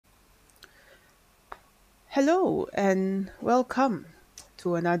Hello and welcome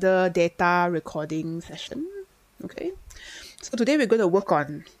to another data recording session. Okay, so today we're going to work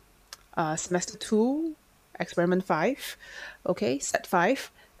on semester 2, experiment 5, okay, set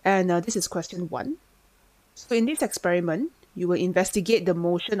 5, and this is question 1. So in this experiment, you will investigate the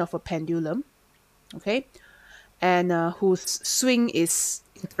motion of a pendulum, okay, and whose swing is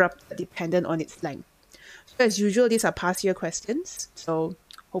interrupted dependent on its length. So as usual, these are past year questions. So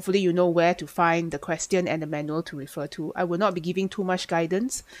hopefully you know where to find the question and the manual to refer to. I will not be giving too much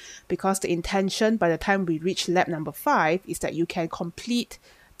guidance because the intention by the time we reach lab number 5 is that you can complete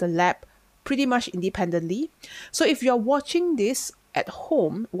the lab pretty much independently. So if you're watching this at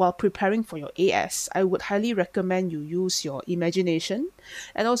home while preparing for your AS, I would highly recommend you use your imagination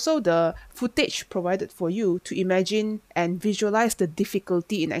and also the footage provided for you to imagine and visualize the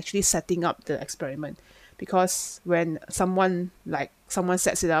difficulty in actually setting up the experiment. Because when someone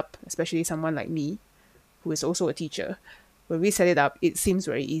sets it up, especially someone like me, who is also a teacher, when we set it up, it seems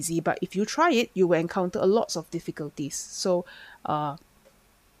very easy. But if you try it, you will encounter a lots of difficulties. So,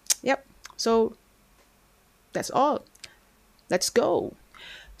 yep. So that's all. Let's go.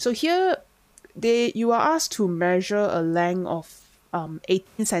 So here, you are asked to measure a length of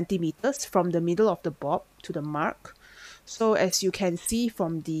 18 centimeters from the middle of the bob to the mark. So as you can see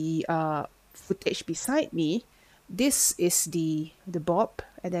from the footage beside me, this is the bob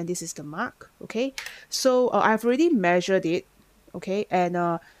and then this is the mark. Okay, so I've already measured it. Okay,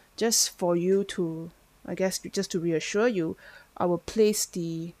 and just for you to, I guess, just to reassure you, I will place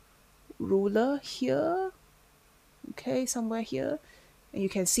the ruler here. Okay, somewhere here, and you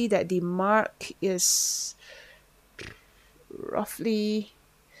can see that the mark is roughly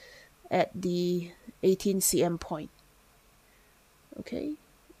at the 18 cm point. Okay,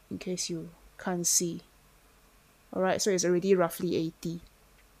 in case you can't see. All right, so it's already roughly 80.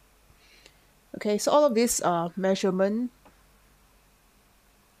 Okay, so all of this measurement,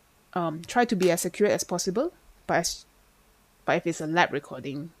 try to be as accurate as possible, but if it's a lab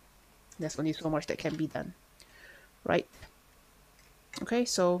recording, there's only so much that can be done, right? Okay,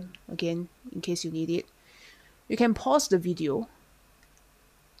 so again, in case you need it, you can pause the video.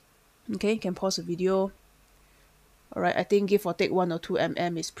 Okay, you can pause the video. All right, I think give or take 1 or 2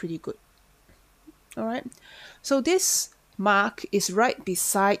 mm is pretty good. All right, so this mark is right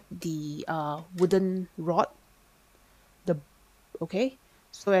beside the wooden rod. Okay,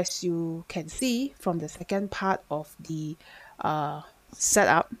 so as you can see from the second part of the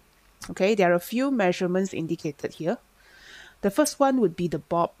setup, okay, there are a few measurements indicated here. The first one would be the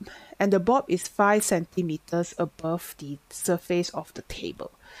bob, and the bob is 5 centimeters above the surface of the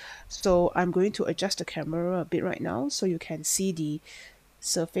table. So I'm going to adjust the camera a bit right now so you can see the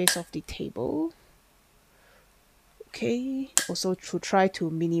surface of the table. Okay, also to try to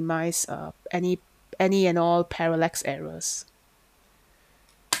minimize any and all parallax errors.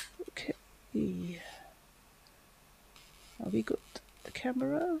 Okay, are we good? The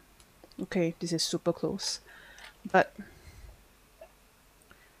camera? Okay, this is super close, but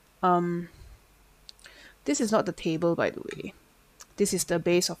this is not the table, by the way. This is the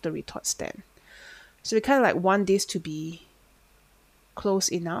base of the retort stand. So we kind of like want this to be close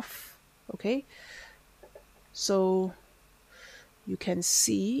enough. Okay, so you can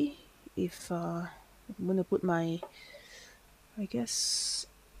see if I'm going to put my, I guess,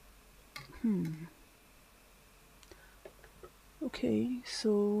 okay,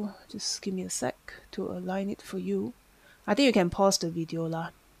 so just give me a sec to align it for you. I think you can pause the video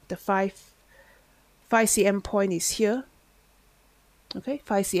lah. The 5 cm point is here. Okay,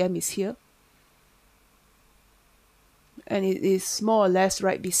 5 cm is here. And it is more or less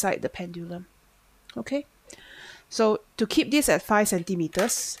right beside the pendulum. Okay, so to keep this at 5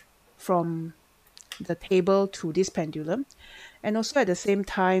 centimeters from the table to this pendulum, and also at the same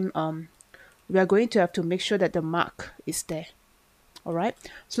time, we are going to have to make sure that the mark is there. All right,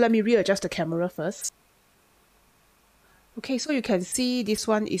 so let me readjust the camera first. Okay, so you can see this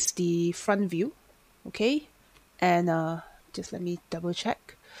one is the front view. Okay, and just let me double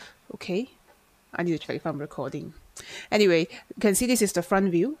check. Okay, I need to check if I'm recording. Anyway, you can see this is the front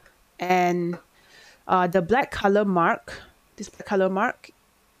view, and the black color mark, this black color mark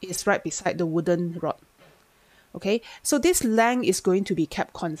is right beside the wooden rod. Okay, so this length is going to be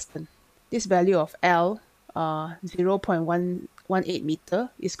kept constant. This value of L, 0.118 meter,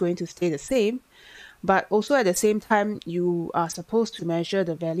 is going to stay the same, but also at the same time, you are supposed to measure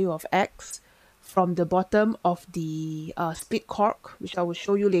the value of X from the bottom of the split cork, which I will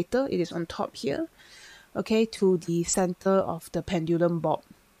show you later. It is on top here. Okay, to the center of the pendulum bob.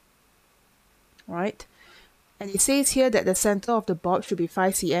 All right, and it says here that the center of the bob should be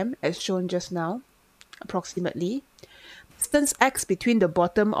 5 cm as shown just now. approximately. Distance x between the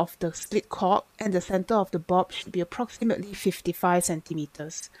bottom of the split cork and the center of the bob should be approximately 55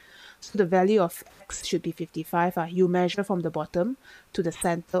 centimeters. So the value of x should be 55. You measure from the bottom to the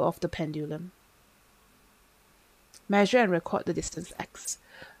center of the pendulum. Measure and record the distance x.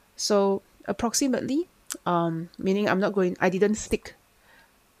 So approximately, meaning I didn't stick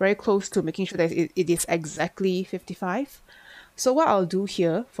very close to making sure that it is exactly 55. So what I'll do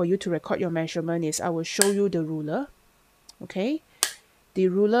here for you to record your measurement is I will show you the ruler. Okay, the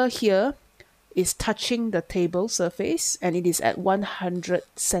ruler here is touching the table surface and it is at 100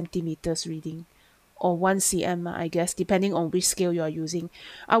 centimeters reading, or 1 cm, I guess, depending on which scale you are using.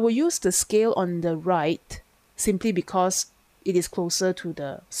 I will use the scale on the right simply because it is closer to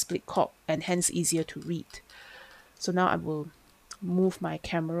the split cork and hence easier to read. So now I will move my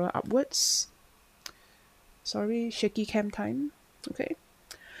camera upwards. Sorry, shaky cam time. Okay,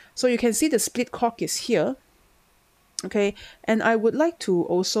 so you can see the split cork is here. Okay, and I would like to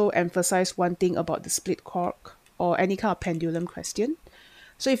also emphasize one thing about the split cork or any kind of pendulum question.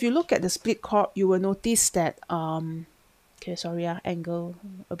 So if you look at the split cork, you will notice that okay, sorry, angle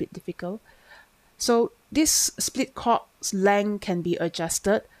a bit difficult. So this split cork's length can be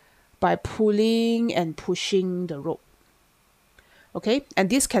adjusted by pulling and pushing the rope. Okay, and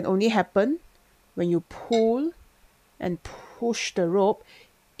this can only happen when you pull and push the rope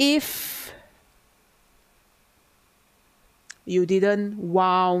if you didn't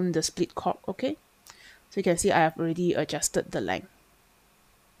wound the split cork. Okay, so you can see I have already adjusted the length.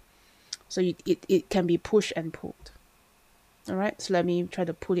 So it can be pushed and pulled. All right, so let me try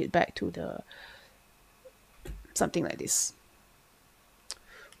to pull it back to the something like this.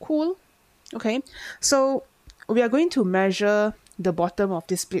 Cool. Okay, so we are going to measure the bottom of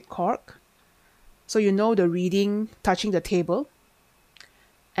this split cork. So you know the reading touching the table.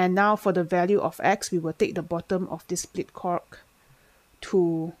 And now for the value of x, we will take the bottom of this split cork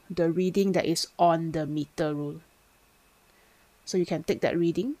to the reading that is on the meter rule. So you can take that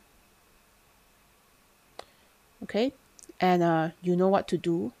reading. Okay, and you know what to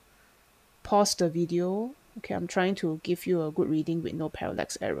do. Pause the video. Okay, I'm trying to give you a good reading with no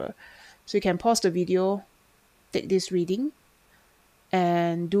parallax error. So you can pause the video, take this reading,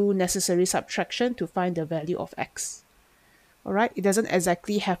 and do necessary subtraction to find the value of x. All right, it doesn't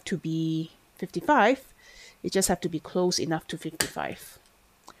exactly have to be 55. It just have to be close enough to 55.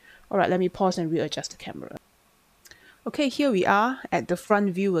 All right, let me pause and readjust the camera. Okay, here we are at the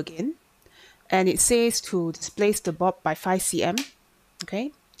front view again. And it says to displace the bob by 5 cm.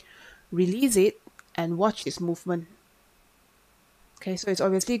 Okay, release it and watch its movement. Okay, so it's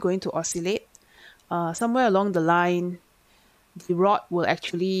obviously going to oscillate. Somewhere along the line, the rod will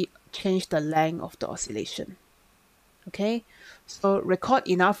actually change the length of the oscillation. Okay, so record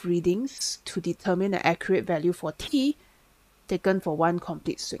enough readings to determine an accurate value for t taken for one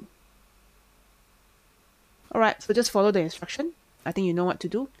complete swing. All right, so just follow the instruction. I think you know what to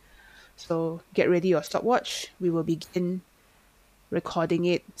do. So get ready your stopwatch. We will begin recording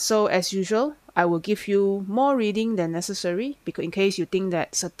it. So as usual, I will give you more reading than necessary because in case you think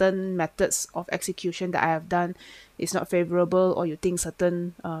that certain methods of execution that I have done is not favorable or you think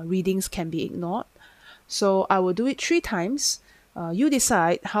certain readings can be ignored. So I will do it 3 times. You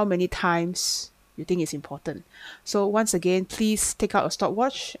decide how many times you think is important. So once again, please take out a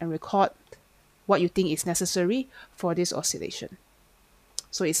stopwatch and record what you think is necessary for this oscillation.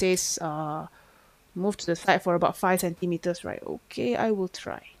 So it says move to the side for about 5 centimeters, right? Okay, I will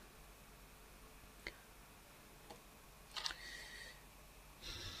try.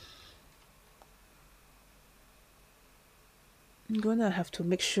 I'm gonna have to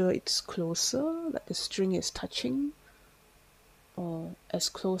make sure it's closer, like the string is touching, or as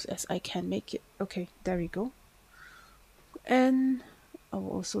close as I can make it. Okay, there we go. And I will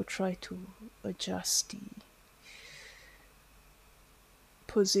also try to adjust the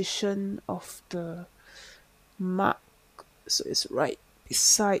position of the mark so it's right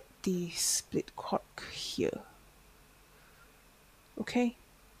beside the split cork here. Okay,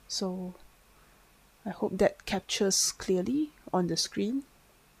 so I hope that captures clearly on the screen.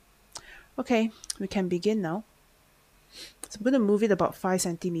 Okay, we can begin now. So I'm going to move it about 5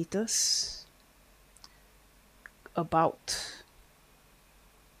 centimeters, about,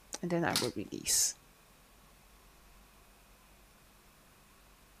 and then I will release.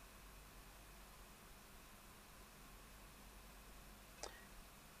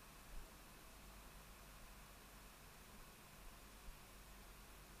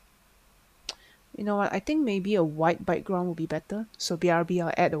 You know what, I think maybe a white background will be better. So BRB,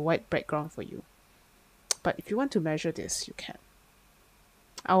 I'll add a white background for you. But if you want to measure this, you can.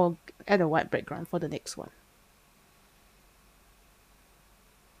 I'll add a white background for the next one.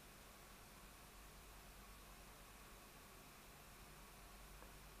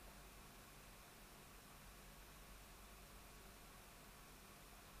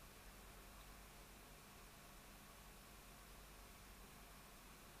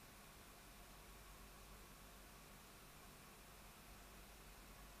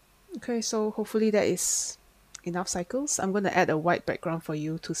 Okay, so hopefully that is enough cycles. I'm going to add a white background for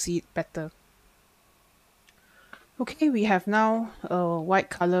you to see it better. Okay, we have now a white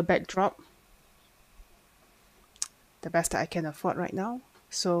color backdrop, the best that I can afford right now.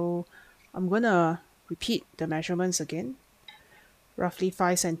 So I'm going to repeat the measurements again, roughly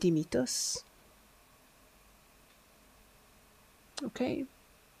 5 centimeters. Okay,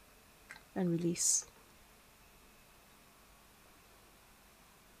 and release.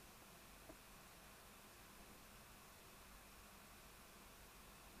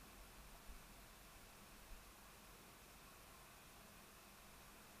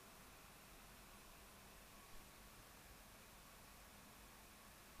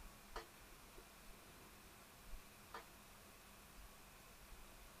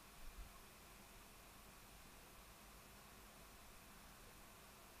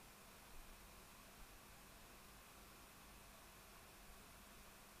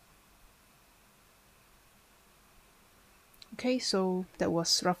 Okay, so that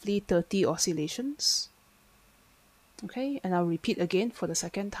was roughly 30 oscillations. Okay, and I'll repeat again for the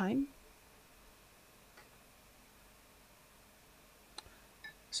second time.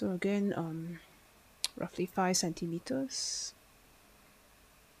 So again, roughly 5 centimeters.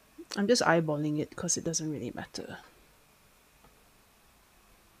 I'm just eyeballing it because it doesn't really matter.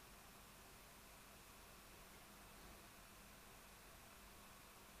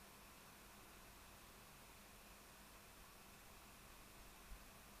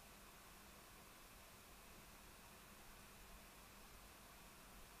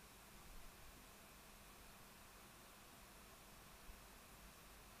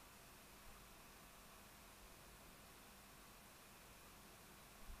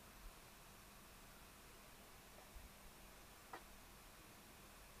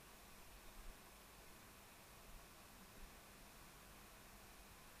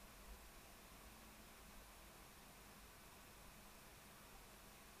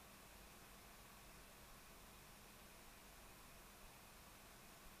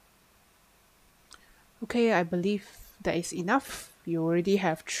 Okay, I believe that is enough. You already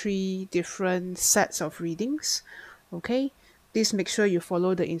have 3 different sets of readings. Okay, please make sure you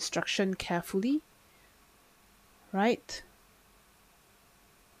follow the instruction carefully. Right?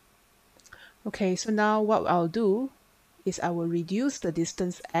 Okay, so now what I'll do is I will reduce the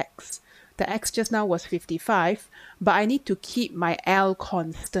distance x. The x just now was 55, but I need to keep my L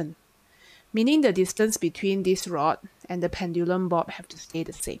constant, meaning the distance between this rod and the pendulum bob have to stay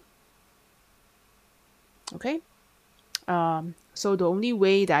the same. Okay? So the only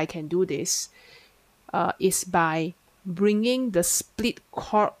way that I can do this is by bringing the split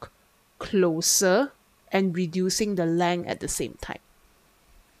cork closer and reducing the length at the same time.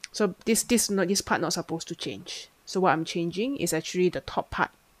 So this part not supposed to change. So what I'm changing is actually the top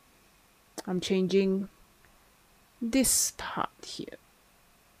part. I'm changing this part here.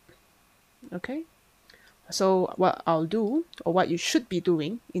 Okay. So what I'll do, or what you should be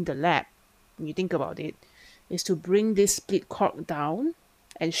doing in the lab, when you think about it, is to bring this split cork down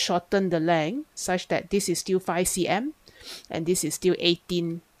and shorten the length such that this is still 5 cm and this is still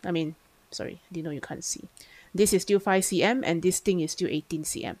 18. I mean, sorry, I didn't know you can't see. This is still 5 cm and this thing is still 18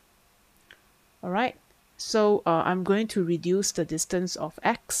 cm. All right. So I'm going to reduce the distance of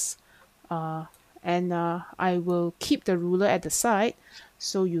x and I will keep the ruler at the side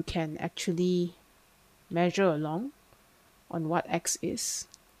so you can actually measure along on what x is.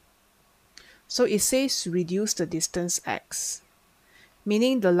 So it says reduce the distance x,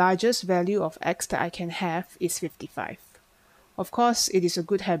 meaning the largest value of x that I can have is 55. Of course, it is a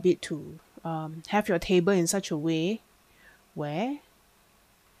good habit to have your table in such a way where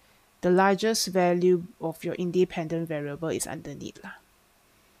the largest value of your independent variable is underneath.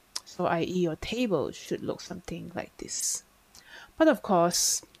 So i.e. your table should look something like this. But of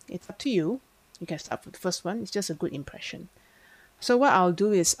course, it's up to you. You can start with the first one. It's just a good impression. So what I'll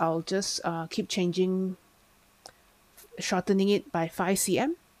do is I'll just keep changing, shortening it by 5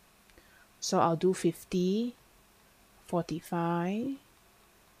 cm. So I'll do 50, 45,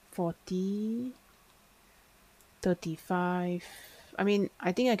 40, 35. I mean,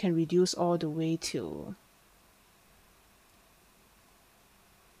 I think I can reduce all the way to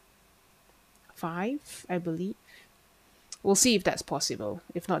 5, I believe. We'll see if that's possible.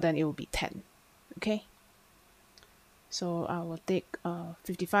 If not, then it will be 10. Okay. So I will take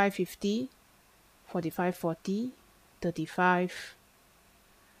 55, 50, 45, 40, 35,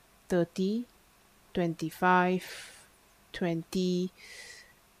 30, 25, 20.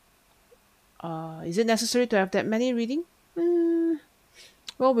 Is it necessary to have that many reading?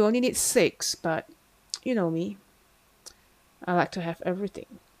 Well, we only need 6, but you know me. I like to have everything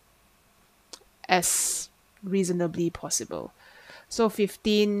as reasonably possible. So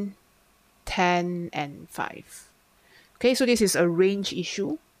 15, 10, and 5. Okay, so this is a range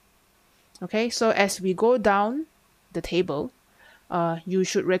issue. Okay, so as we go down the table, you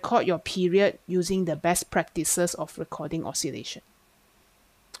should record your period using the best practices of recording oscillation.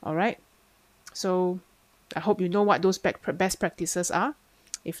 All right, so I hope you know what those best practices are.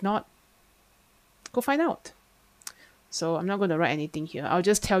 If not, go find out. So I'm not going to write anything here. I'll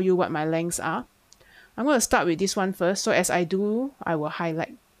just tell you what my lengths are. I'm going to start with this one first. So as I do, I will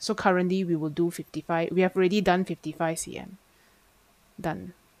highlight. So currently we will do 55. We have already done 55 cm.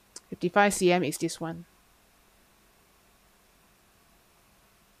 Done. 55 cm is this one.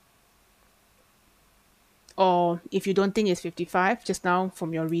 Or if you don't think it's 55, just now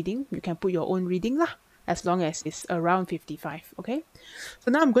from your reading, you can put your own reading lah, as long as it's around 55, okay?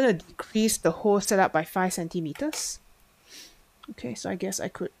 So now I'm going to decrease the whole setup by 5 centimeters. Okay, so I guess I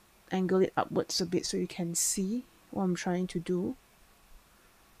could angle it upwards a bit so you can see what I'm trying to do.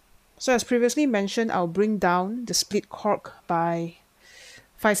 So as previously mentioned, I'll bring down the split cork by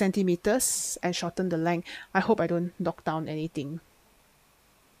 5 centimeters and shorten the length. I hope I don't knock down anything.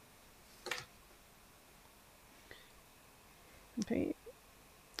 Okay,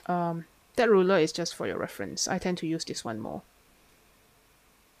 that ruler is just for your reference. I tend to use this one more.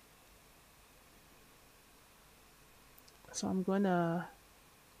 So I'm gonna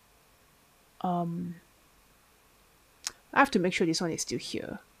I have to make sure this one is still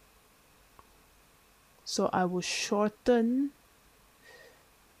here. So I will shorten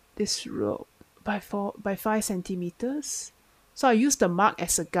this row by 5 centimeters. So I use the mark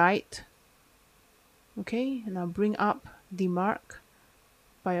as a guide. Okay, and I'll bring up the mark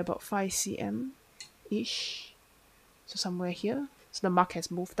by about 5 cm ish. So somewhere here. So the mark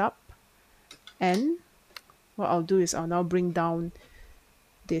has moved up. And what I'll do is I'll now bring down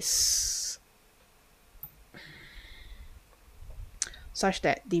this such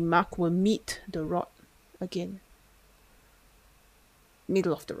that the mark will meet the rod again.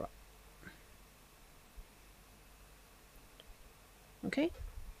 Middle of the rod. Okay.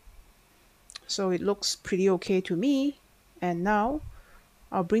 So it looks pretty okay to me. And now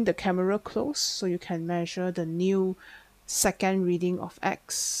I'll bring the camera close so you can measure the new second reading of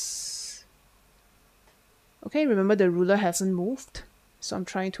X. Okay, remember the ruler hasn't moved. So I'm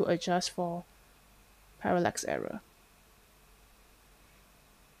trying to adjust for parallax error.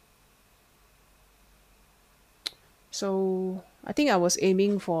 So I think I was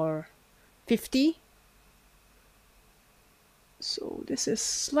aiming for 50. So this is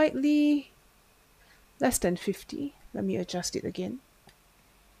slightly less than 50. Let me adjust it again.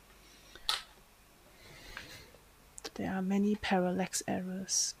 There are many parallax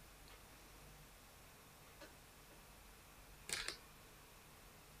errors.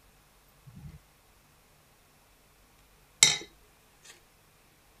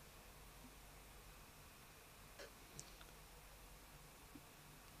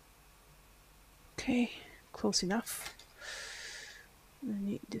 Okay, close enough. I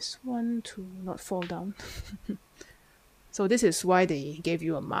need this one to not fall down. So this is why they gave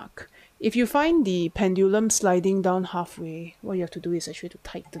you a mark. If you find the pendulum sliding down halfway, what you have to do is actually to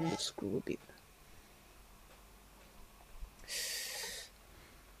tighten the screw a bit.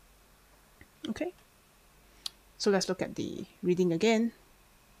 Okay, so let's look at the reading again.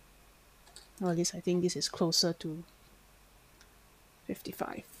 Or at least I think this is closer to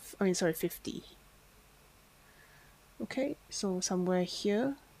 55. I mean, sorry, 50. Okay, so somewhere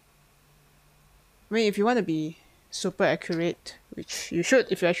here. I mean, if you want to be super accurate, which you should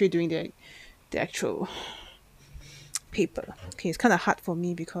if you're actually doing the actual paper. Okay, it's kind of hard for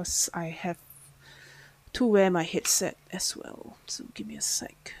me because I have to wear my headset as well. So give me a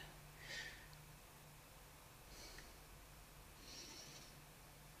sec.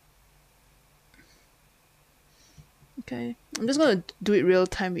 Okay, I'm just going to do it real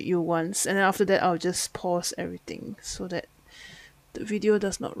time with you once, and then after that I'll just pause everything so that the video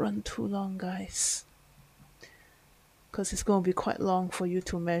does not run too long, guys. Because it's going to be quite long for you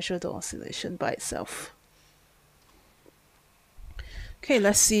to measure the oscillation by itself. Okay,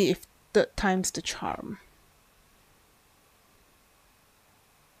 let's see if third time's the charm.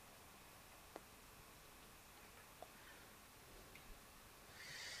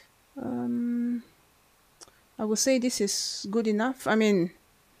 I would say this is good enough. I mean,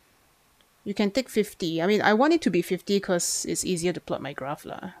 you can take 50. I mean, I want it to be 50 because it's easier to plot my graph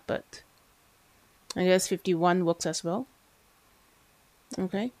lah. But I guess 51 works as well.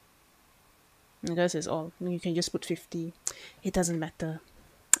 Okay. I guess it's all. You can just put 50. It doesn't matter.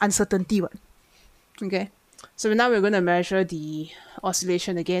 Uncertainty what? Okay. So now we're going to measure the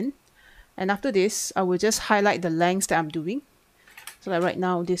oscillation again. And after this, I will just highlight the lengths that I'm doing. So like right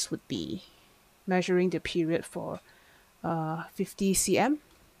now, this would be measuring the period for 50 cm.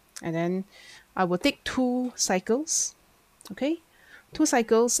 And then I will take 2 cycles. Okay. 2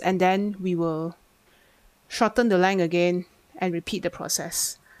 cycles, and then we will shorten the length again and repeat the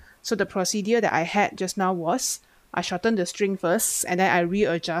process. So the procedure that I had just now was I shorten the string first, and then I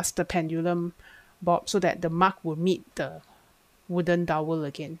readjust the pendulum bob so that the mark will meet the wooden dowel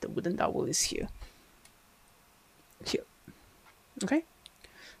again. The wooden dowel is here. Here. Okay.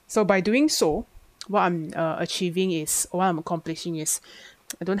 So by doing so, what I'm achieving is, what I'm accomplishing is,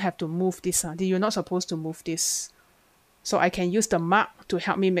 I don't have to move this. You're not supposed to move this. So I can use the mark to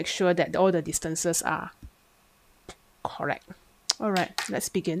help me make sure that all the distances are correct. All right, let's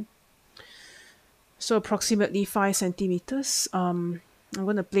begin. So approximately 5 centimeters. I'm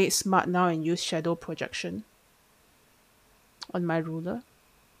going to play it smart now and use shadow projection on my ruler.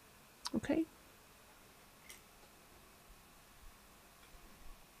 Okay.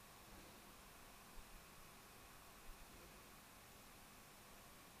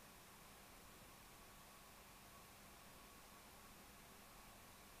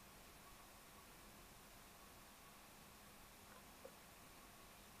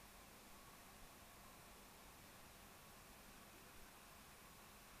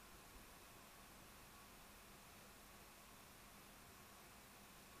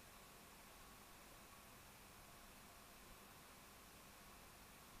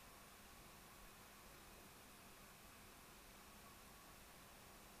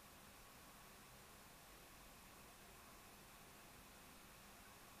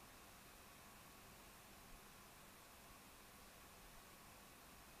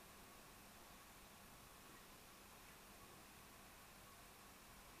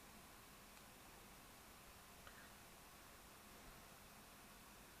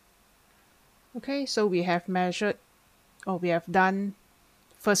 Okay, so we have measured, or we have done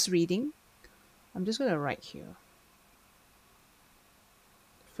first reading. I'm just going to write here.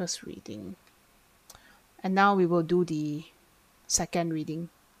 First reading. And now we will do the second reading.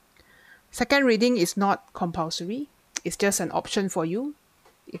 Second reading is not compulsory. It's just an option for you.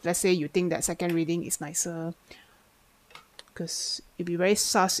 If let's say you think that second reading is nicer, because it'd be very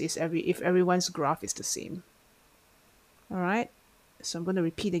sus if everyone's graph is the same. All right, so I'm going to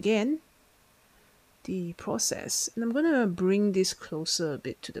repeat again the process, and I'm going to bring this closer a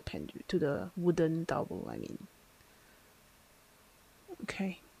bit to the wooden dowel. I mean,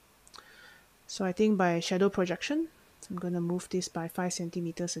 okay. So I think by shadow projection, I'm going to move this by 5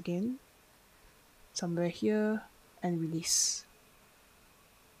 centimeters again, somewhere here, and release.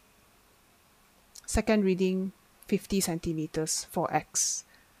 Second reading, 50 centimeters for X.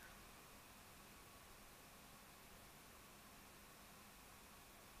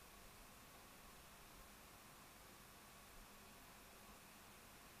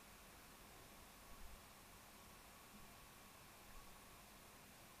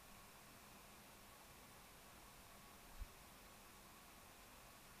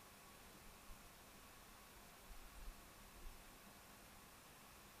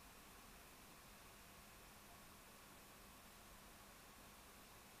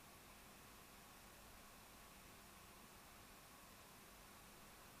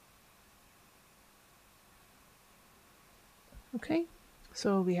 Okay,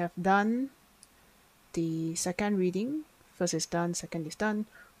 so we have done the second reading. First is done, second is done.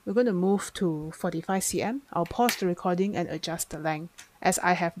 We're going to move to 45 cm. I'll pause the recording and adjust the length as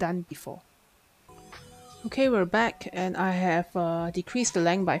I have done before. Okay, we're back, and I have decreased the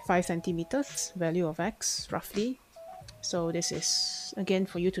length by 5 centimeters, value of X roughly. So this is again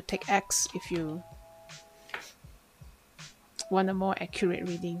for you to take X if you want a more accurate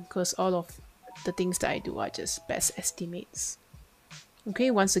reading, because all of the things that I do are just best estimates.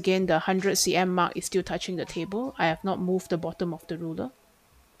 Okay, once again, the 100 cm mark is still touching the table. I have not moved the bottom of the ruler.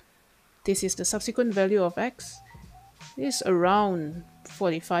 This is the subsequent value of X. It is around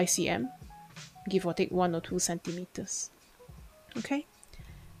 45 cm, give or take 1 or 2 centimeters. Okay,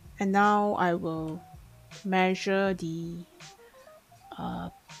 and now I will measure the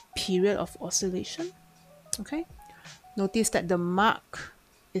period of oscillation. Okay, notice that the mark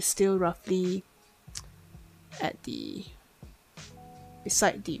is still roughly at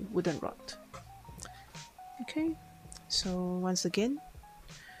beside the wooden rod. Okay, so once again,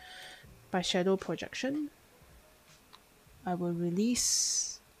 by shadow projection, I will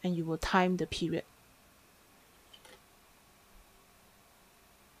release and you will time the period.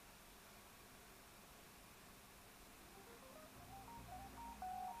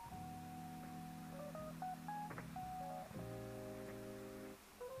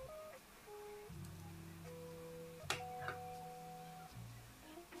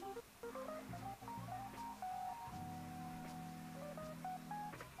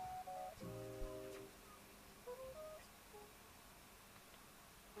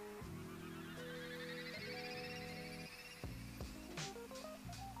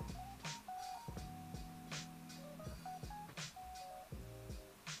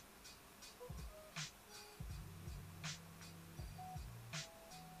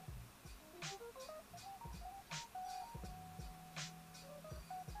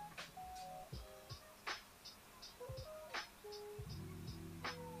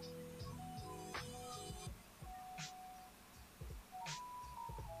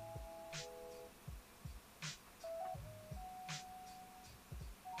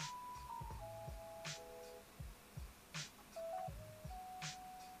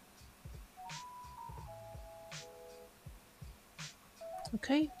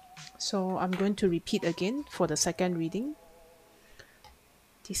 Okay, so I'm going to repeat again for the second reading.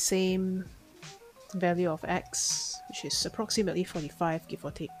 The same value of x, which is approximately 45, give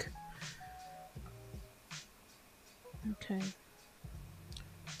or take. Okay,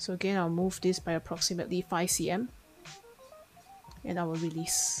 so again, I'll move this by approximately 5 cm and I will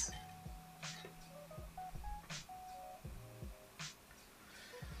release.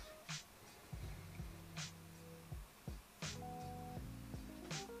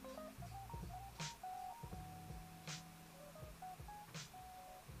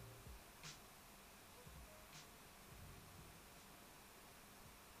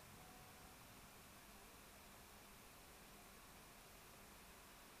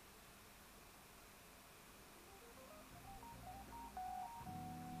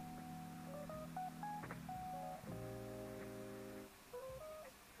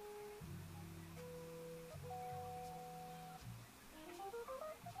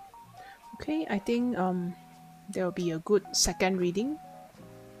 Okay, I think there will be a good second reading,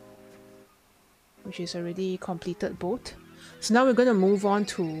 which is already completed both. So now we're going to move on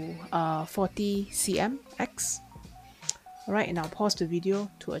to 40 cm x. Alright, and I'll pause the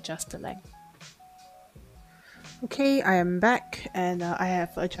video to adjust the length. Okay, I am back and I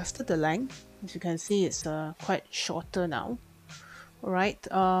have adjusted the length. As you can see, it's quite shorter now. Alright,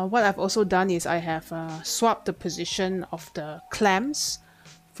 what I've also done is I have swapped the position of the clamps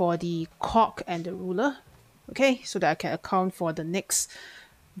for the cork and the ruler. Okay, so that I can account for the next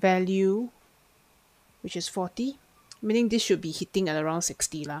value, which is 40, meaning this should be hitting at around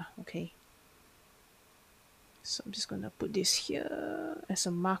 60 lah. Okay, so I'm just gonna put this here as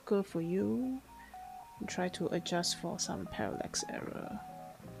a marker for you and try to adjust for some parallax error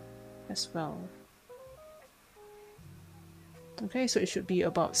as well. Okay, so it should be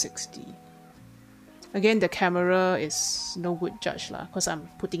about 60. Again, the camera is no good judge lah, because I'm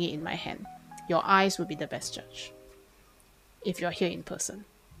putting it in my hand. Your eyes will be the best judge if you're here in person.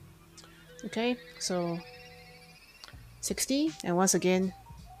 Okay, so 60, and once again,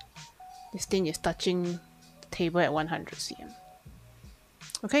 this thing is touching the table at 100 cm.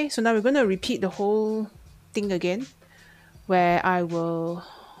 Okay, so now we're going to repeat the whole thing again, where I will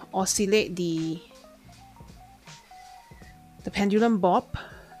oscillate the pendulum bob,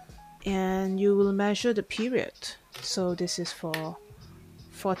 and you will measure the period. So this is for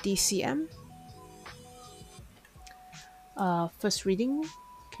 40 cm. First reading.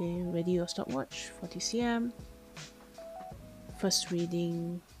 Okay, ready your stopwatch. 40 cm. First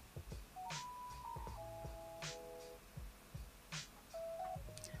reading.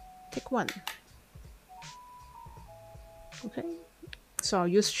 Take 1. Okay, so I'll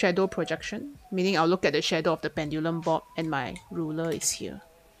use shadow projection, meaning I'll look at the shadow of the pendulum bob and my ruler is here.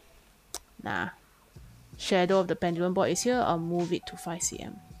 Shadow of the pendulum board is here, I'll move it to 5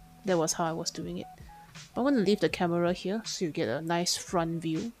 cm. That was how I was doing it. I'm going to leave the camera here so you get a nice front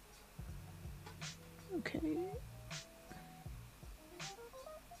view. Okay.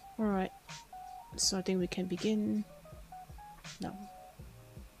 Alright. So I think we can begin now.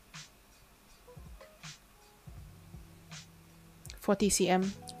 40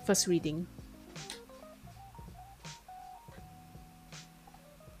 cm, first reading.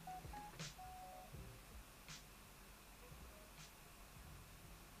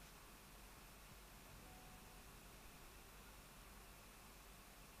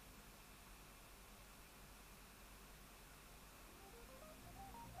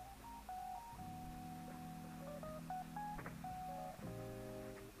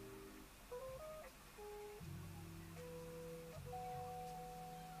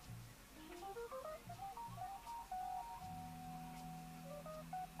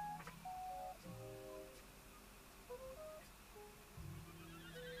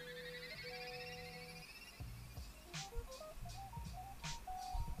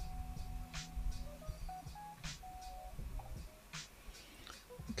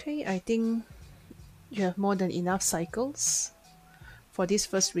 Okay, I think you have more than enough cycles for this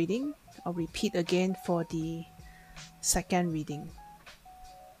first reading. I'll repeat again for the second reading.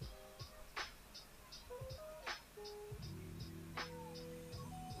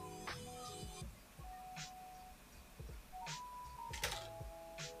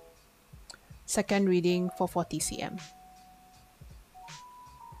 Second reading for 40 cm.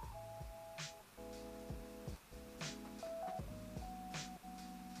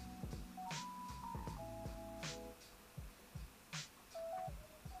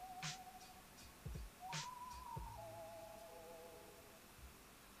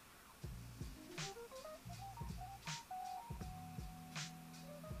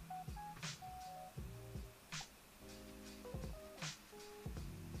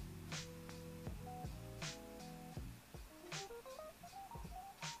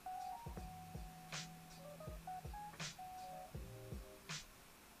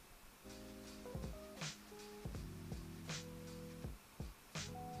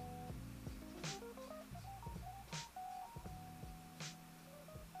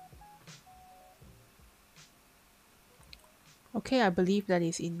 Okay, I believe that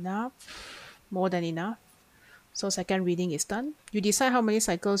is enough, more than enough. So second reading is done. You decide how many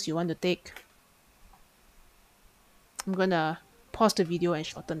cycles you want to take. I'm gonna pause the video and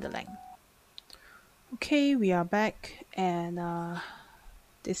shorten the length. Okay, we are back, and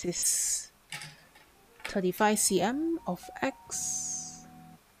this is 35 cm of X.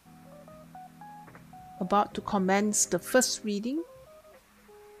 About to commence the first reading.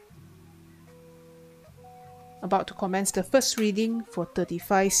 About to commence the first reading for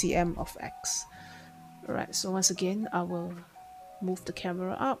 35 cm of X. Alright, so once again, I will move the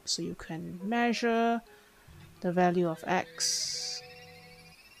camera up so you can measure the value of X.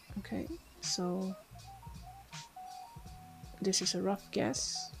 Okay, so this is a rough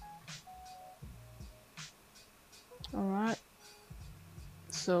guess. Alright,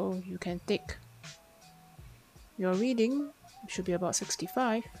 so you can take your reading, it should be about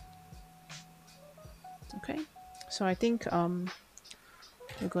 65. Okay, so I think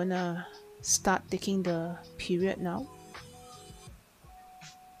we're gonna start taking the period now.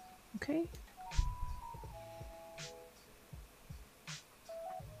 Okay.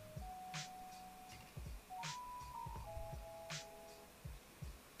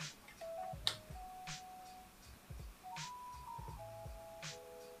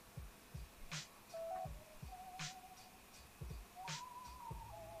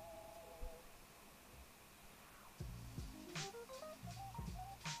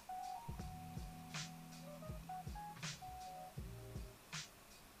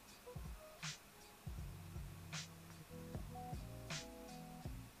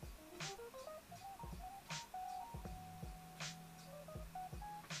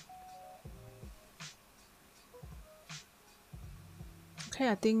 Okay,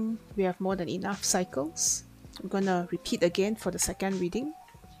 I think we have more than enough cycles. I'm gonna repeat again for the second reading.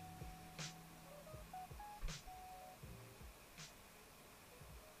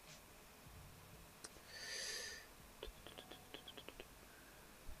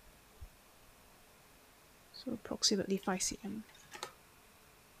 So approximately 5 cm.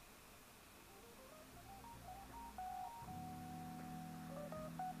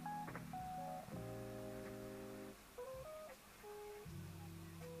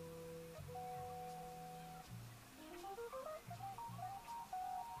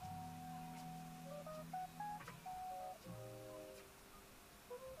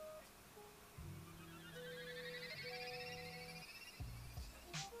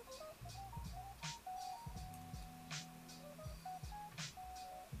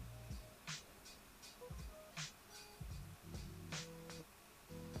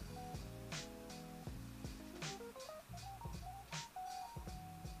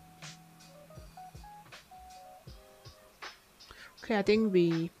 Okay, I think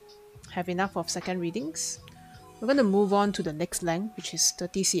we have enough of second readings. We're going to move on to the next length, which is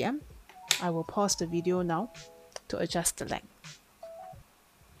 30 cm. I will pause the video now to adjust the length.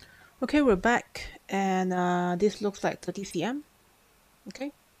 Okay, we're back, and this looks like 30 cm.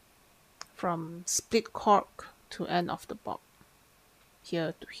 Okay, from split cork to end of the bob,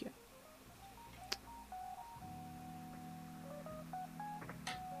 here to here.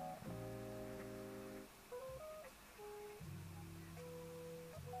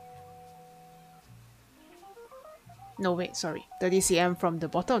 No, wait, sorry. 30 cm from the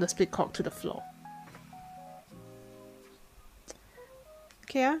bottom of the split cork to the floor.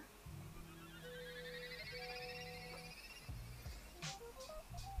 Okay,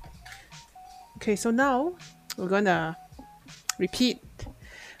 Okay, so now we're gonna repeat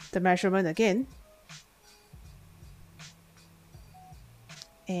the measurement again.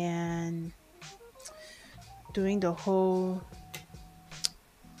 And doing the whole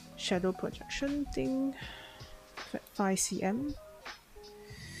shadow projection thing at 5 cm.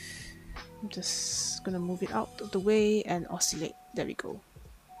 I'm just gonna move it out of the way and oscillate. There we go.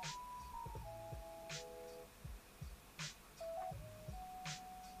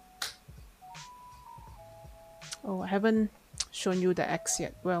 Oh, I haven't shown you the X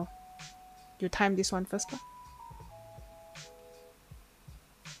yet. Well, you time this one first.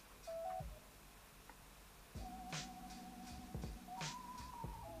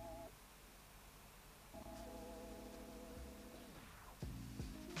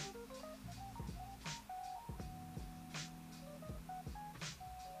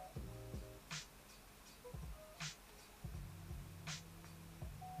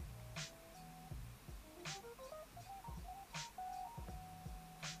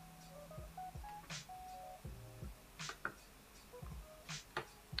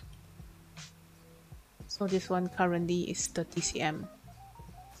 So this one currently is 30 cm.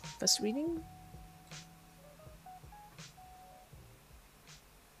 First reading.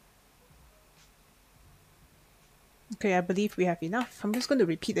 Okay, I believe we have enough. I'm just going to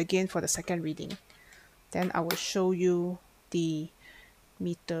repeat again for the second reading. Then I will show you the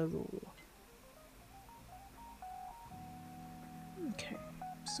meter rule. Okay,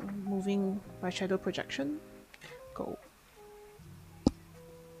 so moving by shadow projection, go.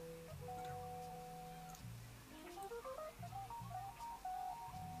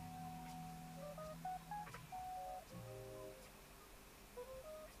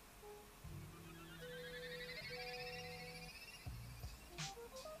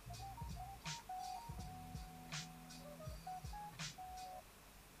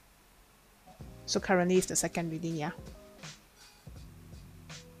 So currently it's the second reading, yeah.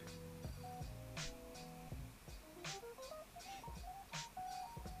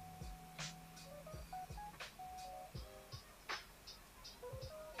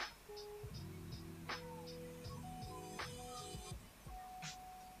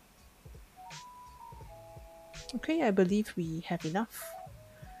 Okay, I believe we have enough.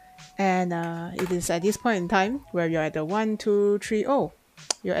 And it is at this point in time where you're at the 1, 2, 3, oh,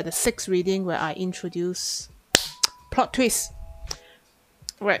 you're at the 6th reading where I introduce plot twist.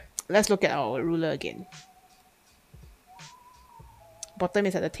 Right, let's look at our ruler again. Bottom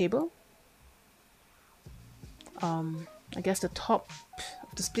is at the table. I guess the top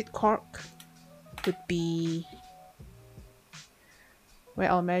of the split cork would be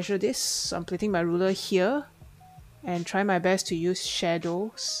where I'll measure this. So I'm putting my ruler here and try my best to use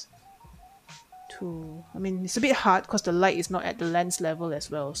shadows to, I mean, it's a bit hard because the light is not at the lens level as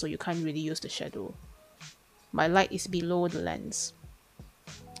well, so you can't really use the shadow. My light is below the lens.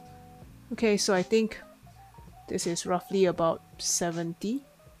 Okay, so I think this is roughly about 70.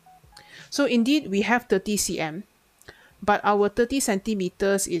 So indeed we have 30 cm, but our 30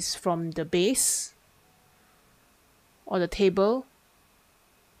 centimeters is from the base or the table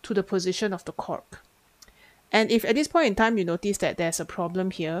to the position of the cork. And if at this point in time you notice that there's a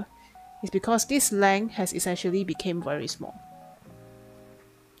problem here, it's because this length has essentially become very small.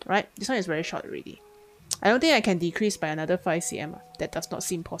 Right? This one is very short already. I don't think I can decrease by another 5 cm. That does not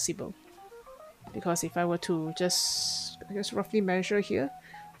seem possible. Because if I were to just, I guess, roughly measure here,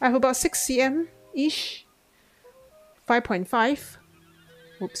 I have about 6 cm-ish. 5.5.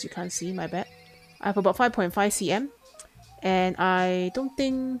 Oops, you can't see, my bad. I have about 5.5 cm. And I don't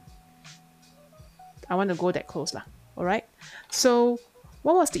think I want to go that close lah. Alright? So,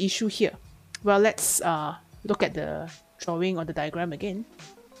 what was the issue here? Well, let's look at the drawing or the diagram again.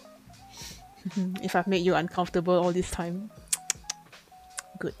 If I've made you uncomfortable all this time.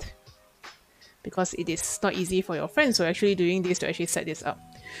 Good. Because it is not easy for your friends who are actually doing this to actually set this up.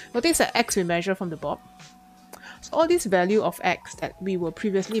 Notice that x we measure from the bob. So all this value of x that we were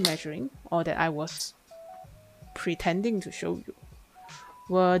previously measuring, or that I was pretending to show you,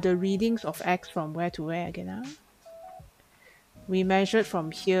 were the readings of x from where to where again? We measured from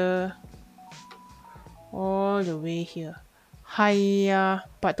here all the way here. Hiya,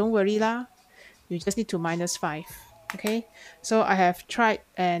 but don't worry lah. You just need to minus 5. Okay, so I have tried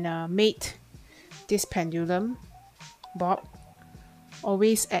and made this pendulum bob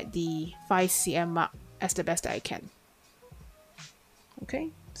always at the 5 cm mark as the best that I can. Okay,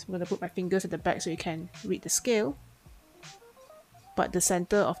 so I'm going to put my fingers at the back so you can read the scale. But the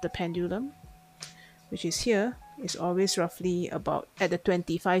center of the pendulum, which is here, is always roughly about at the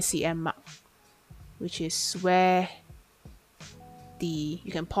 25 cm mark, which is where the,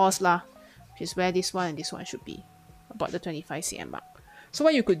 you can pause lah, which is where this one and this one should be, about the 25 cm mark. So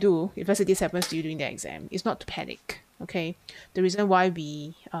what you could do, if let's say this happens to you during the exam, is not to panic, okay? The reason why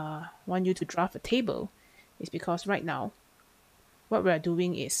we want you to draft a table is because right now, what we are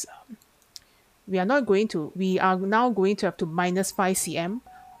doing is we are now going to have to minus 5 cm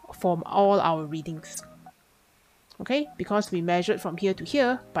from all our readings, okay? Because we measured from here to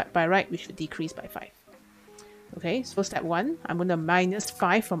here, but by right, we should decrease by 5. Okay, so step 1, I'm going to minus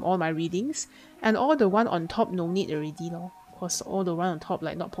 5 from all my readings, and all the one on top no need already, no? Because all the one on top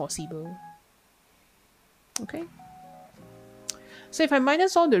like not possible. Okay, so if I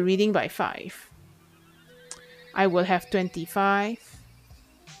minus all the reading by 5, I will have 25,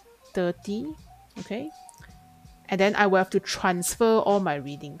 30, okay? And then I will have to transfer all my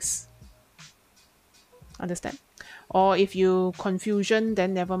readings. Understand? Or if you confusion,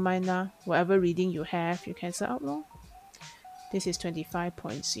 then never mind lah. Whatever reading you have, you cancel out, no? This is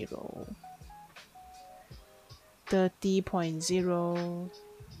 25.0. 30.0,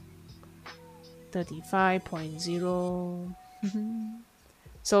 35.0.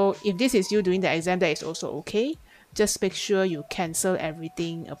 So if this is you doing the exam, that is also okay. Just make sure you cancel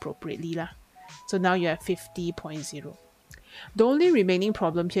everything appropriately lah. So now you have 50.0. The only remaining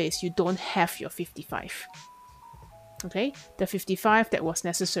problem here is you don't have your 55. Okay, the 55 that was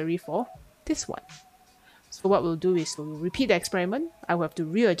necessary for this one. So what we'll do is we'll repeat the experiment. I will have to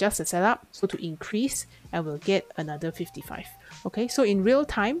readjust the setup, so to increase, and we'll get another 55. Okay, so in real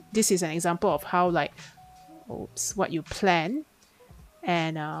time, this is an example of how like, what you plan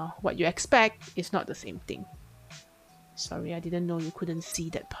and what you expect is not the same thing. Sorry, I didn't know you couldn't see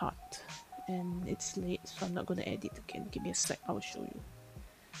that part. And it's late, so I'm not going to edit again. Give me a sec, I will show you.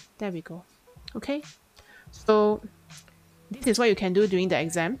 There we go. Okay, so this is what you can do during the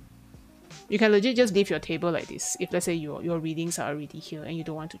exam. You can legit just leave your table like this if let's say your readings are already here and you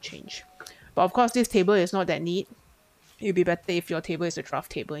don't want to change. But of course, this table is not that neat. It'd be better if your table is a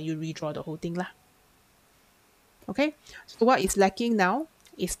draft table and you redraw the whole thing lah. Okay, so what is lacking now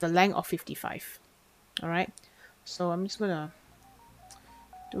is the length of 55. Alright, so I'm just gonna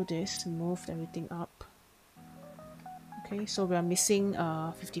do this, move everything up. Okay, so we are missing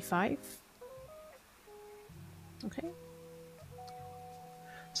 55. Okay,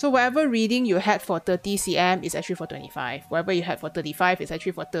 so whatever reading you had for 30 cm is actually for 25. Whatever you had for 35 is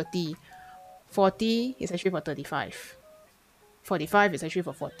actually for 30. 40 is actually for 35. 45 is actually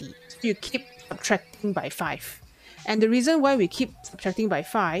for 40. So you keep subtracting by 5. And the reason why we keep subtracting by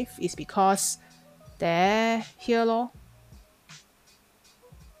 5 is because here lor.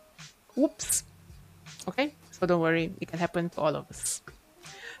 Whoops. Okay, so don't worry, it can happen to all of us.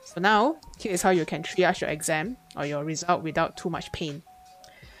 So now, here is how you can triage your exam or your result without too much pain.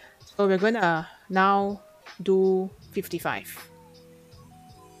 So we're going to now do 55.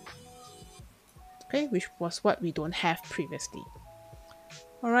 Okay, which was what we don't have previously.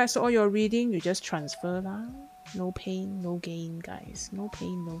 Alright, so all your reading, you just transfer lah. No pain, no gain, guys. No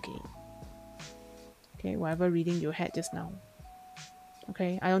pain, no gain. Okay, whatever reading you had just now.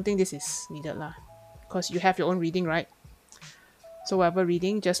 Okay, I don't think this is needed lah, because you have your own reading, right? So whatever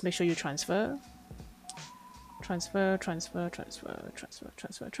reading, just make sure you transfer. Transfer, transfer, transfer, transfer,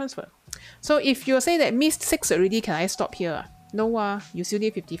 transfer, transfer. So if you say that missed 6 already, can I stop here? No, you still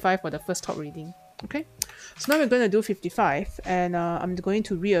need 55 for the first top reading. Okay, so now we're going to do 55, and I'm going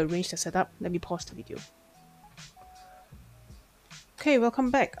to rearrange the setup. Let me pause the video. Okay,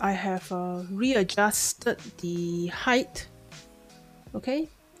 welcome back. I have readjusted the height, okay,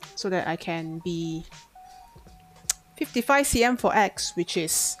 so that I can be 55 cm for X, which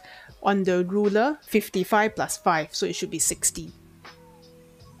is on the ruler 55 plus 5, so it should be 60.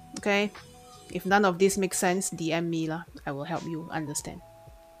 Okay, if none of this makes sense, DM me lah. I will help you understand.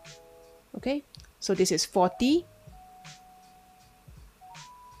 Okay, so this is 40.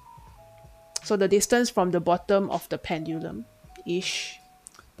 So the distance from the bottom of the pendulum ish,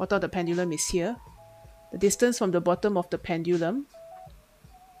 bottom of the pendulum is here. The distance from the bottom of the pendulum,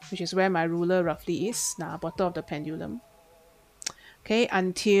 which is where my ruler roughly is, bottom of the pendulum, okay,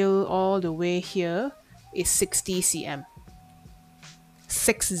 until all the way here is 60 cm.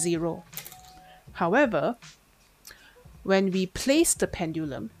 60. However, when we place the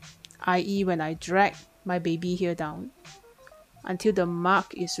pendulum, i.e. when I drag my baby here down until the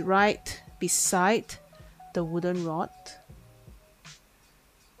mark is right beside the wooden rod,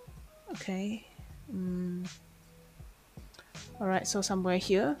 okay, alright, so somewhere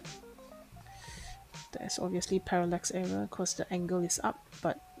here, there's obviously parallax error because the angle is up,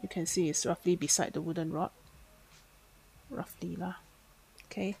 but you can see it's roughly beside the wooden rod, roughly lah.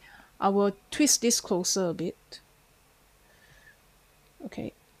 Okay, I will twist this closer a bit.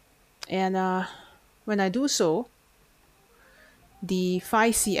 Okay, and when I do so, the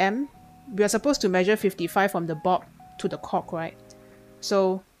 5 cm, we are supposed to measure 55 from the bob to the cork, right?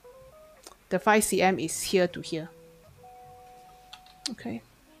 So the 5 cm is here to here. Okay.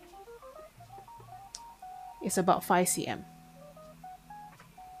 It's about 5 cm.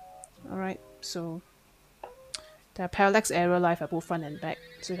 Alright, so the parallax error lie if I put front and back.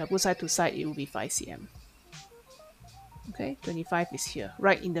 So if I put side to side, it will be 5 cm. Okay, 25 is here,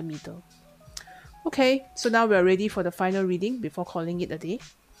 right in the middle. Okay, so now we're ready for the final reading before calling it a day.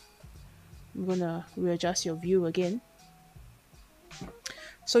 I'm gonna readjust your view again.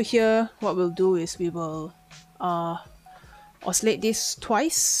 So here, what we'll do is we will oscillate this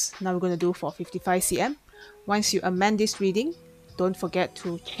twice. Now we're going to do for 55 cm. Once you amend this reading, don't forget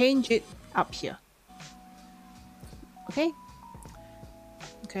to change it up here. Okay?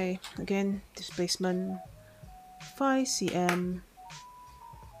 Okay, again, displacement 5 cm.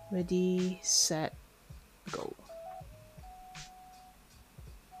 Ready, set, go.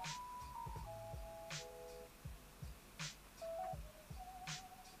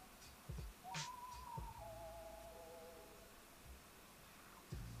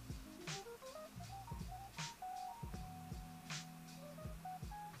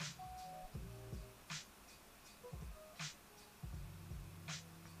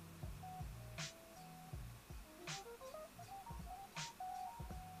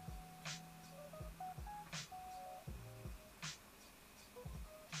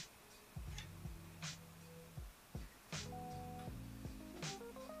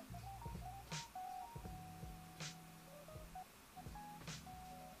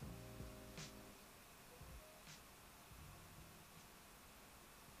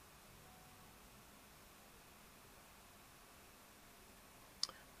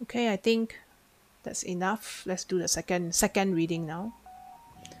 Okay, I think that's enough. Let's do the second reading now.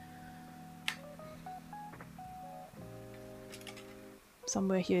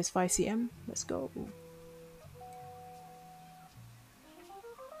 Somewhere here is 5 cm. Let's go.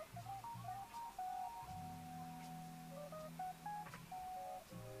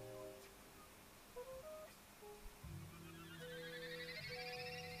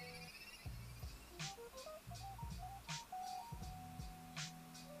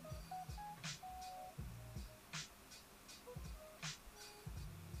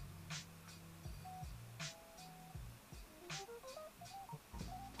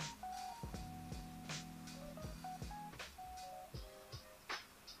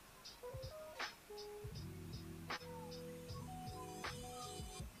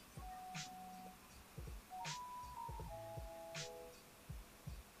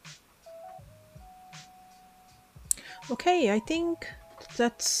 Okay, I think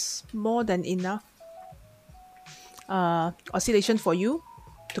that's more than enough oscillation for you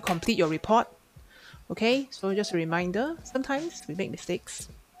to complete your report. Okay, so just a reminder, sometimes we make mistakes,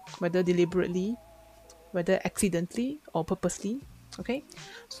 whether deliberately, whether accidentally or purposely. Okay,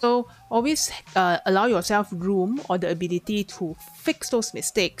 so always allow yourself room or the ability to fix those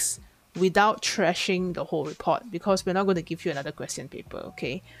mistakes without trashing the whole report, because we're not going to give you another question paper.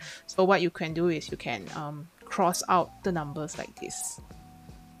 Okay, so what you can do is you can cross out the numbers like this.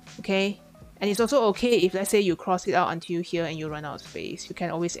 Okay, and it's also okay if, let's say, you cross it out until here and you run out of space, you can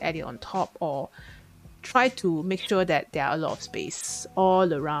always add it on top, or try to make sure that there are a lot of space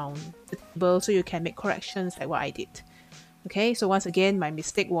all around the table so you can make corrections like what I did. Okay, so once again, my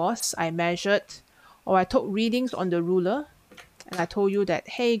mistake was I measured, or I took readings on the ruler, and I told you that,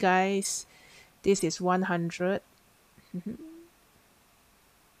 hey guys, this is 100,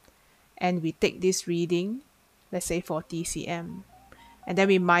 and we take this reading, let's say 40 cm, and then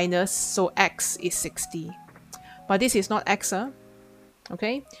we minus, so x is 60. But this is not x,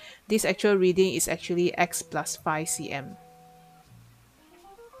 okay? This actual reading is actually x plus 5 cm.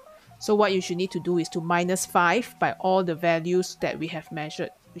 So what you should need to do is to minus 5 by all the values that we have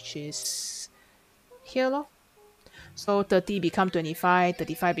measured, which is here lor. So 30 become 25,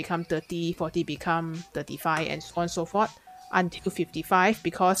 35 become 30, 40 become 35, and so on and so forth until 55,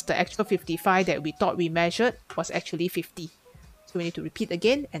 because the actual 55 that we thought we measured was actually 50. So we need to repeat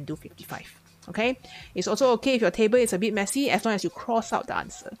again and do 55. Okay, it's also okay if your table is a bit messy as long as you cross out the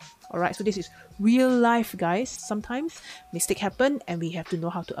answer. Alright, so this is real life, guys. Sometimes mistakes happen and we have to know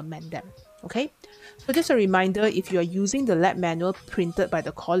how to amend them. Okay, so just a reminder, if you are using the lab manual printed by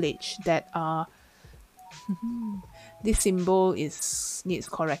the college, that this symbol needs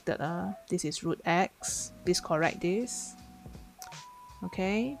corrected. This is root x. Please correct this.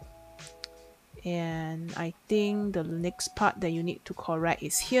 Okay, and I think the next part that you need to correct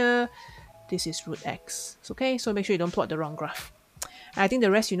is here. This is root x. Okay, so make sure you don't plot the wrong graph. And I think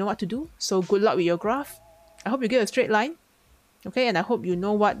the rest you know what to do. So good luck with your graph. I hope you get a straight line. Okay, and I hope you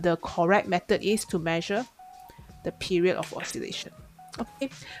know what the correct method is to measure the period of oscillation. Okay,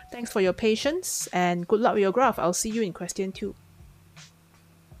 thanks for your patience and good luck with your graph. I'll see you in question 2.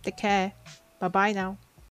 Take care. Bye-bye now.